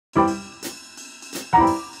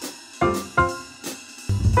Welcome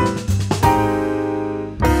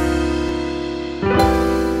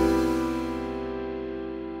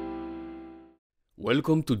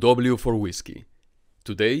to W for Whiskey.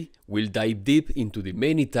 Today, we'll dive deep into the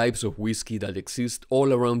many types of whiskey that exist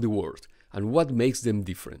all around the world and what makes them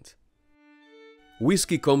different.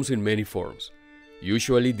 Whiskey comes in many forms,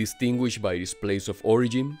 usually distinguished by its place of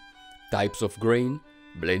origin, types of grain,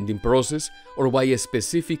 blending process, or by a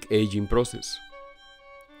specific aging process.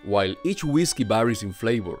 While each whiskey varies in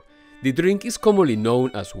flavor, the drink is commonly known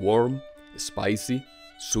as warm, spicy,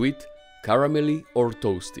 sweet, caramelly, or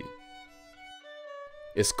toasty.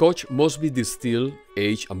 Scotch must be distilled,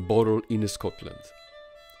 aged and bottled in Scotland.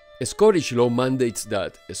 Scottish law mandates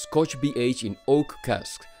that Scotch be aged in oak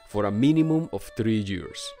casks for a minimum of 3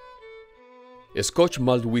 years. Scotch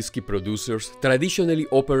malt whisky producers traditionally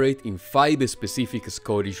operate in 5 specific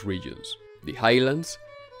Scottish regions: the Highlands,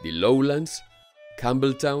 the Lowlands,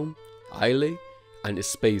 Campbeltown, Islay, and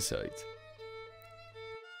Speyside.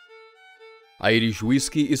 Irish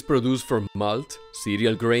whiskey is produced from malt,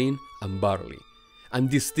 cereal grain, and barley, and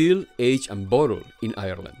distilled, aged and bottled in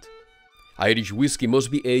Ireland. Irish whiskey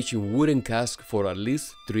must be aged in wooden casks for at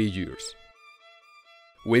least 3 years.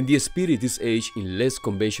 When the spirit is aged in less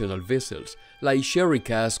conventional vessels, like sherry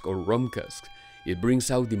cask or rum cask, it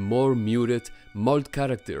brings out the more muted, malt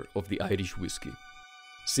character of the Irish whiskey.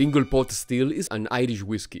 Single pot still is an Irish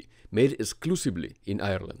whiskey made exclusively in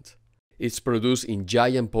Ireland. It's produced in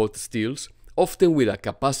giant pot stills, often with a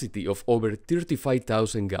capacity of over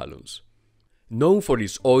 35,000 gallons. Known for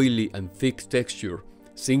its oily and thick texture,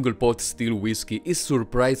 single pot still whiskey is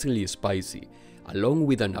surprisingly spicy, along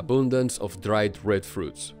with an abundance of dried red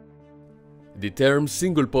fruits. The term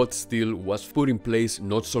single pot still was put in place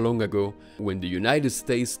not so long ago when the United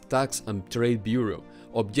States Tax and Trade Bureau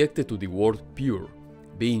objected to the word pure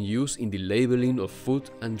being used in the labeling of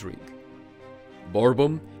food and drink.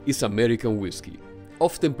 Bourbon is American whiskey,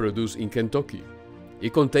 often produced in Kentucky.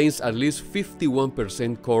 It contains at least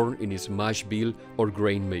 51% corn in its mash bill or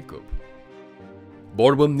grain makeup.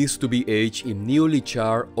 Bourbon needs to be aged in newly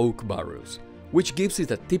charred oak barrels, which gives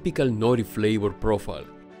it a typical nutty flavor profile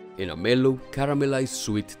and a mellow, caramelized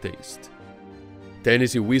sweet taste.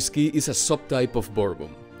 Tennessee whiskey is a subtype of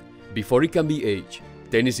bourbon. Before it can be aged,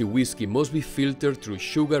 Tennessee whiskey must be filtered through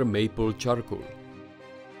sugar maple charcoal.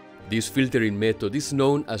 This filtering method is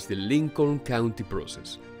known as the Lincoln County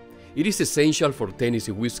process. It is essential for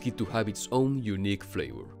Tennessee whiskey to have its own unique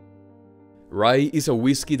flavor. Rye is a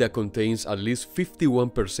whiskey that contains at least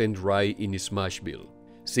 51% rye in its mash bill.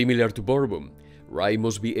 Similar to bourbon, rye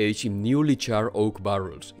must be aged in newly charred oak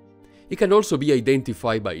barrels. It can also be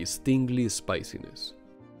identified by its tingly spiciness.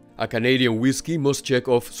 A Canadian whiskey must check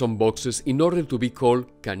off some boxes in order to be called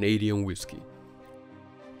Canadian whiskey.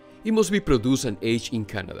 It must be produced and aged in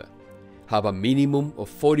Canada, have a minimum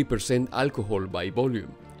of 40% alcohol by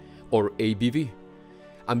volume, or ABV,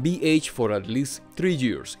 and be aged for at least 3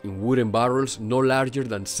 years in wooden barrels no larger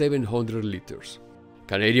than 700 liters.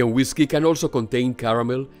 Canadian whiskey can also contain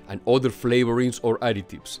caramel and other flavorings or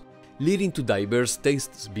additives, leading to diverse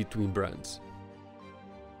tastes between brands.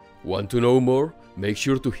 Want to know more? Make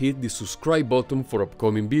sure to hit the subscribe button for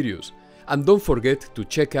upcoming videos, and don't forget to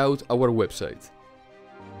check out our website.